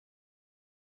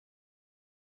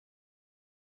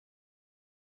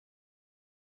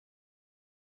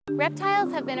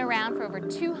Reptiles have been around for over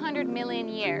 200 million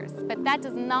years, but that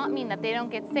does not mean that they don't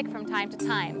get sick from time to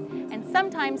time. And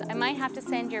sometimes I might have to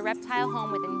send your reptile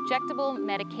home with injectable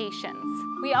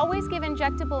medications. We always give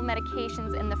injectable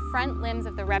medications in the front limbs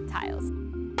of the reptiles.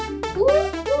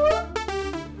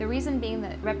 The reason being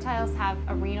that reptiles have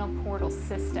a renal portal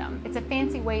system. It's a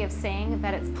fancy way of saying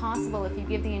that it's possible if you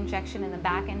give the injection in the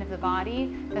back end of the body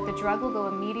that the drug will go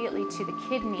immediately to the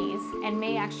kidneys and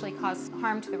may actually cause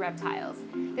harm to the reptiles.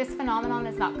 This phenomenon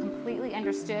is not completely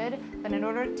understood, but in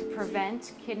order to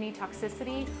prevent kidney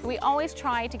toxicity, we always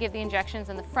try to give the injections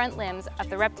in the front limbs of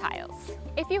the reptiles.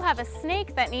 If you have a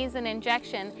snake that needs an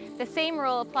injection, the same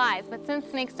rule applies, but since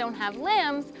snakes don't have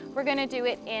limbs, we're going to do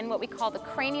it in what we call the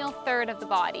cranial third of the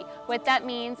body. What that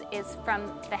means is from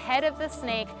the head of the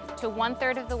snake to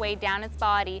 1/3 of the way down its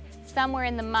body, somewhere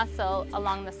in the muscle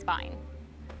along the spine.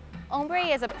 Ombre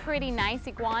is a pretty nice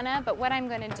iguana, but what I'm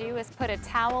going to do is put a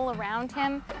towel around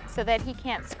him so that he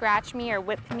can't scratch me or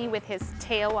whip me with his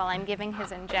tail while I'm giving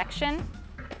his injection.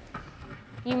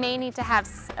 You may need to have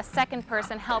a second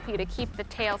person help you to keep the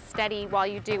tail steady while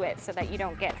you do it so that you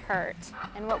don't get hurt.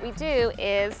 And what we do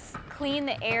is clean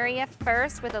the area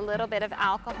first with a little bit of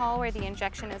alcohol where the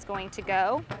injection is going to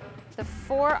go. The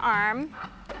forearm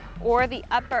or the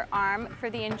upper arm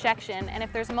for the injection, and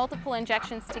if there's multiple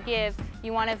injections to give,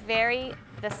 you want to vary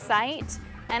the site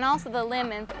and also the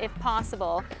limb if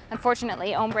possible.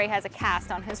 Unfortunately, Ombre has a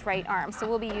cast on his right arm, so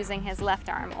we'll be using his left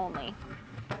arm only.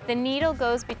 The needle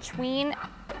goes between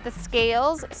the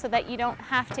scales so that you don't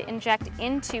have to inject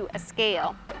into a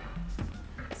scale.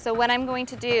 So what I'm going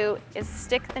to do is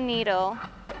stick the needle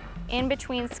in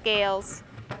between scales,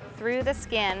 through the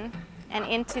skin, and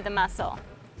into the muscle.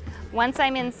 Once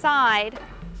I'm inside,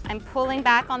 I'm pulling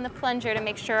back on the plunger to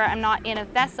make sure I'm not in a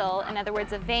vessel, in other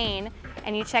words a vein,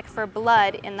 and you check for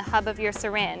blood in the hub of your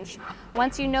syringe.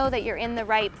 Once you know that you're in the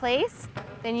right place,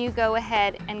 then you go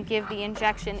ahead and give the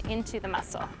injection into the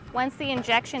muscle. Once the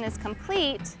injection is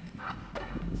complete,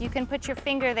 you can put your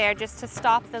finger there just to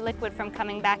stop the liquid from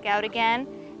coming back out again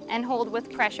and hold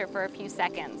with pressure for a few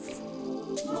seconds.